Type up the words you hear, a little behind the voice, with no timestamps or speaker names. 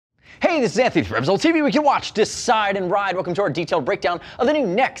Hey, this is Anthony from RevZilla TV. We can watch, decide, and ride. Welcome to our detailed breakdown of the new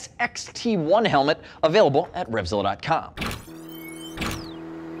NEXX XT1 Helmet, available at RevZilla.com.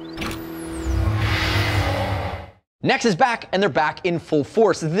 NEXX is back, and they're back in full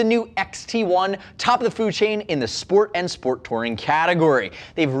force. This is the new XT1, top of the food chain in the sport and sport touring category.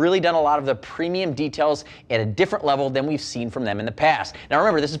 They've really done a lot of the premium details at a different level than we've seen from them in the past. Now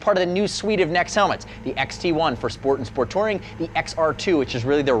remember, this is part of the new suite of NEXX helmets. The XT1 for sport and sport touring, the XR2, which is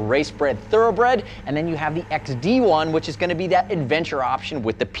really the race-bred thoroughbred, and then you have the XD1, which is going to be that adventure option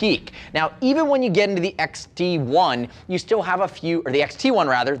with the peak. Now, even when you get into the XD1, you still have a few, or the XT1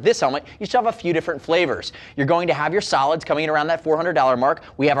 rather, this helmet, you still have a few different flavors. You're going to have your solids coming in around that $400 mark.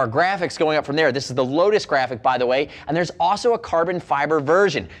 We have our graphics going up from there. This is the Lotus graphic, by the way, and there's also a carbon fiber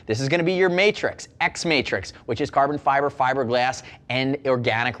version. This is going to be your Matrix, X Matrix, which is carbon fiber, fiberglass, and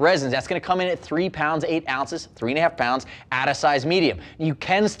organic resins. That's going to come in at 3 pounds, 8 ounces, 3.5 pounds at a size medium. You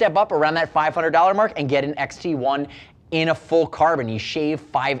can step up around that $500 mark and get an XT1 in a full carbon. You shave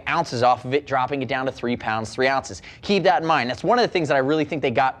 5 ounces off of it, dropping it down to 3 pounds, 3 ounces. Keep that in mind. That's one of the things that I really think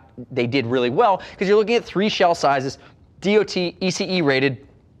they did really well, because you're looking at 3 shell sizes, DOT, ECE rated.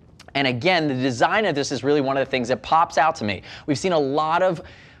 And again, the design of this is really one of the things that pops out to me. We've seen a lot of,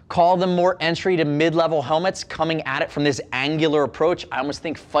 call them more entry to mid-level helmets coming at it from this angular approach. I almost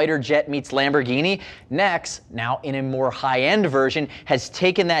think fighter jet meets Lamborghini. NEXX, now in a more high-end version, has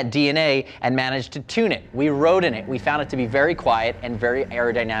taken that DNA and managed to tune it. We rode in it. We found it to be very quiet and very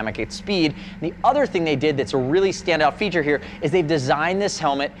aerodynamic at speed. And the other thing they did that's a really standout feature here is they've designed this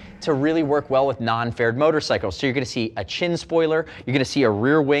helmet to really work well with non-fared motorcycles. So you're going to see a chin spoiler, you're going to see a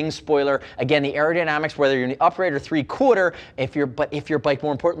rear wing spoiler. Again, the aerodynamics, whether you're in the upright or 3/4, if your bike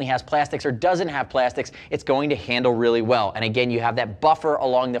more importantly has plastics or doesn't have plastics, it's going to handle really well. And again, you have that buffer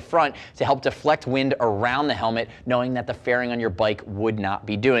along the front to help deflect wind around the helmet, knowing that the fairing on your bike would not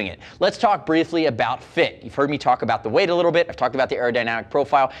be doing it. Let's talk briefly about fit. You've heard me talk about the weight a little bit. I've talked about the aerodynamic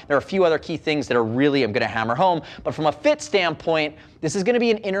profile. There are a few other key things that are really, I'm going to hammer home. But from a fit standpoint, this is going to be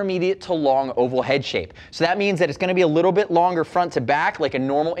an intermediate to long oval head shape. So that means that it's going to be a little bit longer front to back, like a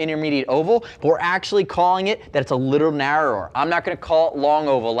normal intermediate oval, but we're actually calling it that it's a little narrower. I'm not going to call it long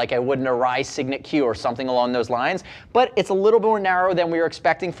oval like I would in a Rise Signet Q or something along those lines, but it's a little more narrow than we were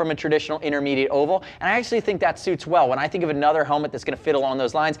expecting from a traditional intermediate oval, and I actually think that suits well. When I think of another helmet that's going to fit along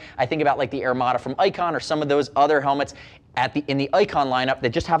those lines, I think about like the Armada from Icon or some of those other helmets in the Icon lineup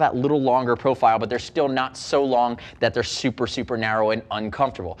that just have that little longer profile, but they're still not so long that they're super, super narrow and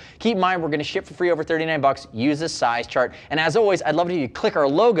uncomfortable. Keep in mind, we're going to ship for free over 39 bucks. Use this size chart. And as always, I'd love to have you click our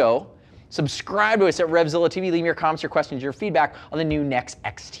logo, subscribe to us at RevZilla TV, leave your comments, your questions, your feedback on the new NEXX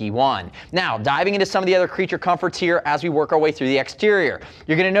XT1. Now, diving into some of the other creature comforts here as we work our way through the exterior.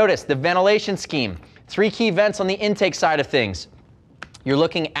 You're going to notice the ventilation scheme. 3 key vents on the intake side of things. You're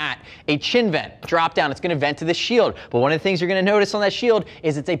looking at a chin vent, drop down, it's going to vent to the shield. But one of the things you're going to notice on that shield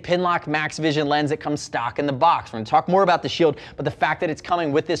is it's a Pinlock Max Vision lens that comes stock in the box. We're going to talk more about the shield, but the fact that it's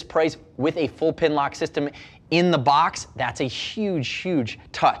coming with this price with a full Pinlock system in the box, that's a huge, huge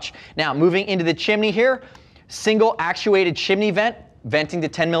touch. Now, moving into the chimney here, single actuated chimney vent, venting to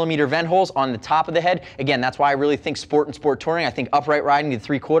 10mm vent holes on the top of the head. Again, that's why I really think sport and sport touring. I think upright riding to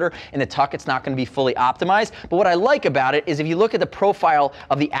 3/4 in the tuck, it's not going to be fully optimized. But what I like about it is if you look at the profile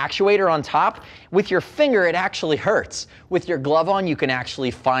of the actuator on top, with your finger it actually hurts. With your glove on, you can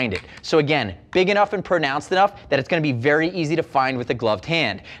actually find it. So again, big enough and pronounced enough that it's going to be very easy to find with a gloved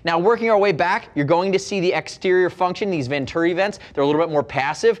hand. Now, working our way back, you're going to see the exterior function, these Venturi vents. They're a little bit more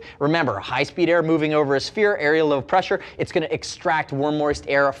passive. Remember, high-speed air moving over a sphere, area low pressure, it's going to extract warm, moist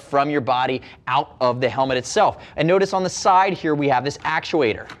air from your body out of the helmet itself. And notice on the side here, we have this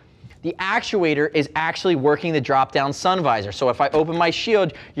actuator. The actuator is actually working the drop-down sun visor. So if I open my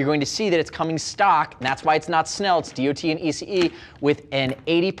shield, you're going to see that it's coming stock, and that's why it's not Snell, it's DOT and ECE, with an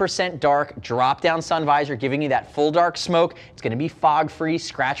 80% dark drop-down sun visor, giving you that full dark smoke. It's going to be fog-free,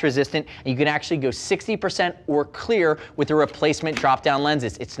 scratch-resistant, and you can actually go 60% or clear with the replacement drop-down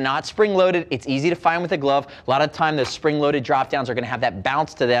lenses. It's not spring-loaded. It's easy to find with a glove. A lot of the time, those spring-loaded drop-downs are going to have that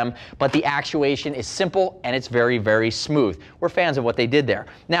bounce to them, but the actuation is simple, and it's very, very smooth. We're fans of what they did there.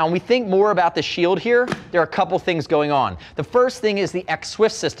 Now, when we think more about the shield here, there are a couple things going on. The first thing is the X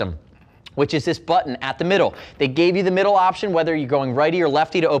Swift system, which is this button at the middle. They gave you the middle option, whether you're going righty or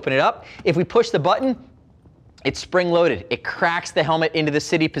lefty, to open it up. If we push the button, it's spring-loaded. It cracks the helmet into the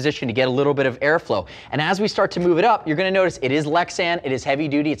city position to get a little bit of airflow. And as we start to move it up, you're going to notice it is Lexan, it is heavy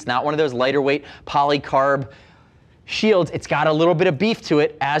duty, it's not one of those lighter weight polycarb Shields, it's got a little bit of beef to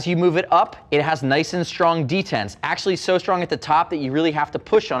it. As you move it up, it has nice and strong detents. Actually so strong at the top that you really have to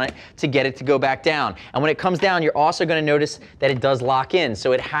push on it to get it to go back down. And when it comes down, you're also going to notice that it does lock in.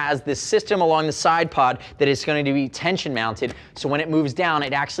 So it has this system along the side pod that is going to be tension mounted. So when it moves down,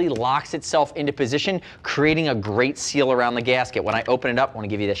 it actually locks itself into position, creating a great seal around the gasket. When I open it up, I want to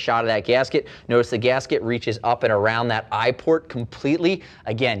give you the shot of that gasket. Notice the gasket reaches up and around that eye port completely.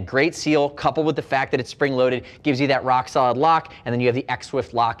 Again, great seal, coupled with the fact that it's spring loaded, gives you that rock solid lock, and then you have the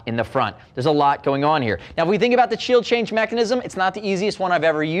X-Swift lock in the front. There's a lot going on here. Now, if we think about the shield change mechanism, it's not the easiest one I've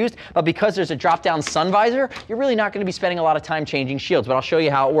ever used, but because there's a drop-down sun visor, you're really not going to be spending a lot of time changing shields, but I'll show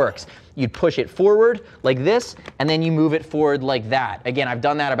you how it works. You'd push it forward like this, and then you move it forward like that. Again, I've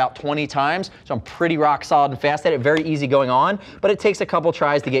done that about 20 times, so I'm pretty rock solid and fast at it. Very easy going on, but it takes a couple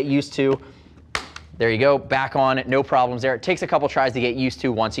tries to get used to. There you go, back on it, no problems there. It takes a couple tries to get used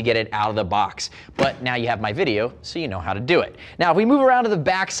to once you get it out of the box. But now you have my video, so you know how to do it. Now, if we move around to the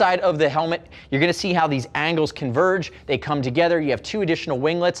back side of the helmet, you're gonna see how these angles converge. They come together. You have 2 additional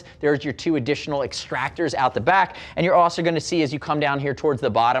winglets. There's your 2 additional extractors out the back. And you're also gonna see, as you come down here towards the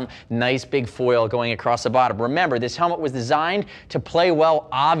bottom, nice big foil going across the bottom. Remember, this helmet was designed to play well,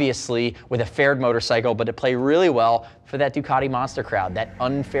 obviously, with a faired motorcycle, but to play really well for that Ducati monster crowd, that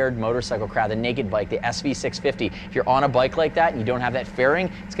unfaired motorcycle crowd, the naked bike, the SV650. If you're on a bike like that and you don't have that fairing,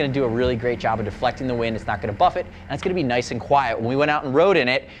 it's gonna do a really great job of deflecting the wind. It's not gonna buff it, and it's gonna be nice and quiet. When we went out and rode in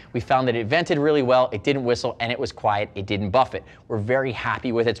it, we found that it vented really well, it didn't whistle, and it was quiet, it didn't buff it. We're very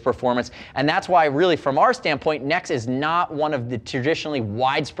happy with its performance, and that's why really from our standpoint, NEXX is not one of the traditionally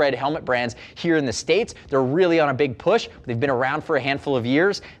widespread helmet brands here in the States. They're really on a big push. They've been around for a handful of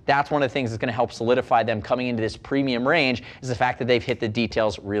years. That's one of the things that's gonna help solidify them coming into this premium range, is the fact that they've hit the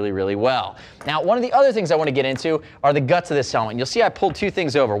details really, really well. Now, one of the other things I want to get into are the guts of this helmet. You'll see I pulled 2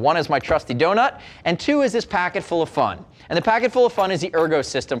 things over. One is my trusty donut, and 2 is this packet full of fun. And the packet full of fun is the ergo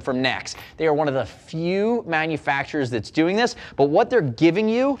system from NEXX. They are one of the few manufacturers that's doing this, but what they're giving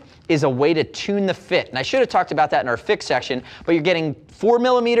you is a way to tune the fit. And I should have talked about that in our fix section, but you're getting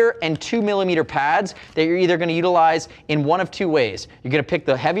 4mm and 2mm pads that you're either going to utilize in one of 2 ways. You're going to pick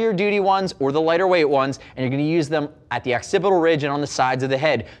the heavier duty ones or the lighter weight ones, and you're going to use them at the occipital ridge and on the sides of the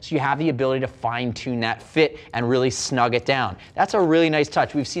head. So you have the ability to fine tune that fit and really snug it down. That's a really nice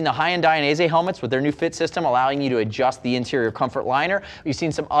touch. We've seen the high-end Dainese helmets with their new fit system allowing you to adjust the interior comfort liner. We've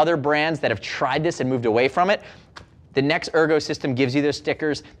seen some other brands that have tried this and moved away from it. The NEXX Ergo system gives you those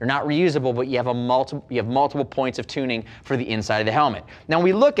stickers. They're not reusable, but you have multiple points of tuning for the inside of the helmet. Now, when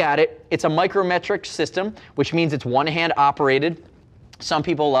we look at it, it's a micrometric system, which means it's one-hand operated. Some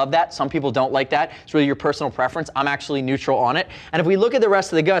people love that, some people don't like that. It's really your personal preference. I'm actually neutral on it. And if we look at the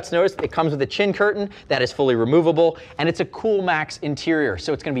rest of the guts, notice it comes with a chin curtain that is fully removable, and it's a Coolmax interior.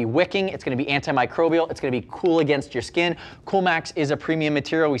 So it's gonna be wicking, it's gonna be antimicrobial, it's gonna be cool against your skin. Coolmax is a premium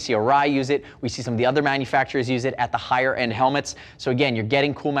material. We see Arai use it. We see some of the other manufacturers use it at the higher end helmets. So again, you're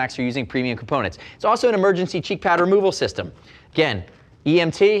getting Coolmax, you're using premium components. It's also an emergency cheek pad removal system. Again,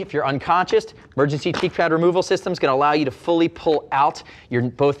 EMT, if you're unconscious, emergency cheek pad removal system is going to allow you to fully pull out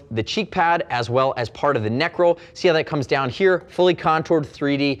both the cheek pad as well as part of the neck roll. See how that comes down here, fully contoured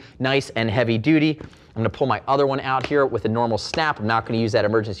 3D, nice and heavy duty. I'm going to pull my other one out here with a normal snap. I'm not going to use that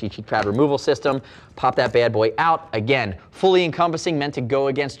emergency cheek pad removal system. Pop that bad boy out. Again, fully encompassing, meant to go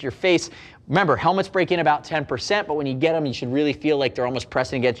against your face. Remember, helmets break in about 10%, but when you get them, you should really feel like they're almost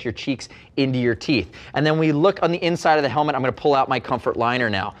pressing against your cheeks into your teeth. And then we look on the inside of the helmet. I'm going to pull out my comfort liner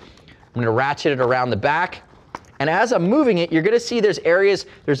now. I'm going to ratchet it around the back. And as I'm moving it, you're going to see there's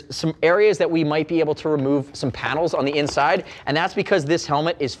some areas that we might be able to remove some panels on the inside, and that's because this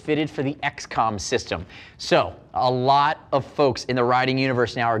helmet is fitted for the X-Com system. So a lot of folks in the riding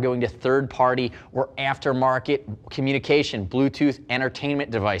universe now are going to third-party or aftermarket communication, Bluetooth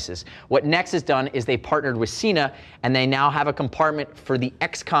entertainment devices. What NEXX has done is they partnered with Sena, and they now have a compartment for the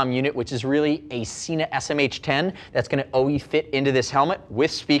X-Com unit, which is really a Sena SMH10 that's going to OE fit into this helmet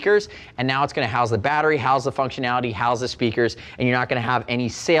with speakers, and now it's going to house the battery, house the functionality, house the speakers, and you're not going to have any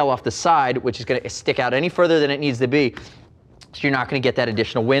sail off the side, which is going to stick out any further than it needs to be. So you're not going to get that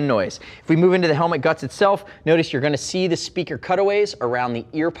additional wind noise. If we move into the helmet guts itself, notice you're going to see the speaker cutaways around the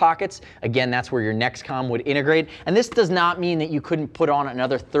ear pockets. Again, that's where your NEXX would integrate. And this does not mean that you couldn't put on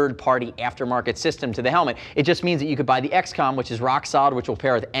another third-party aftermarket system to the helmet. It just means that you could buy the X-Com, which is rock solid, which will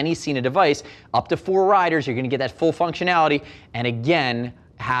pair with any Sena device. Up to 4 riders, you're going to get that full functionality. And again,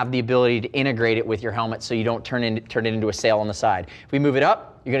 have the ability to integrate it with your helmet so you don't turn it into a sail on the side. If we move it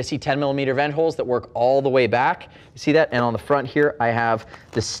up, you're going to see 10mm vent holes that work all the way back. You see that? And on the front here, I have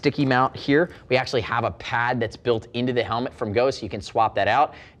the sticky mount here. We actually have a pad that's built into the helmet from Go, so you can swap that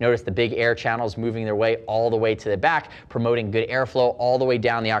out. Notice the big air channels moving their way all the way to the back, promoting good airflow all the way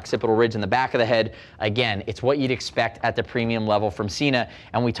down the occipital ridge in the back of the head. Again, it's what you'd expect at the premium level from Sena.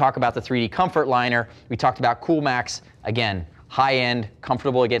 And we talk about the 3D Comfort Liner. We talked about CoolMax. Again, high-end,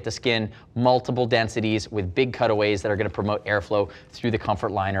 comfortable against the skin, multiple densities with big cutaways that are going to promote airflow through the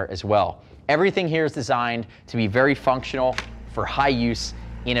comfort liner as well. Everything here is designed to be very functional for high use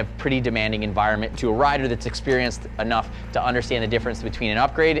in a pretty demanding environment to a rider that's experienced enough to understand the difference between an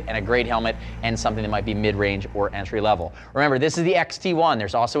upgrade and a great helmet and something that might be mid-range or entry level. Remember, this is the XT1.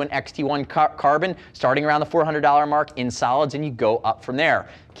 There's also an XT1 Carbon starting around the $400 mark in solids, and you go up from there.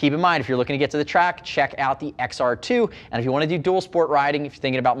 Keep in mind, if you're looking to get to the track, check out the XR2. And if you want to do dual sport riding, if you're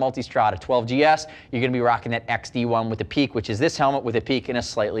thinking about multi-strada 12GS, you're going to be rocking that XD1 with the Peak, which is this helmet with a Peak in a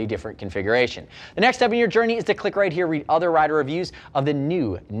slightly different configuration. The next step in your journey is to click right here, read other rider reviews of the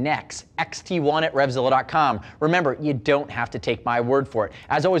new NEXX XT1 at RevZilla.com. Remember, you don't have to take my word for it.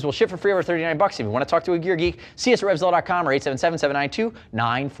 As always, we'll ship for free over $39. If you want to talk to a gear geek, see us at RevZilla.com or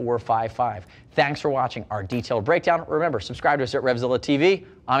 877-792-9455. Thanks for watching our detailed breakdown. Remember, subscribe to us at RevZilla TV.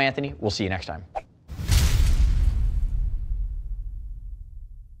 I'm Anthony. We'll see you next time.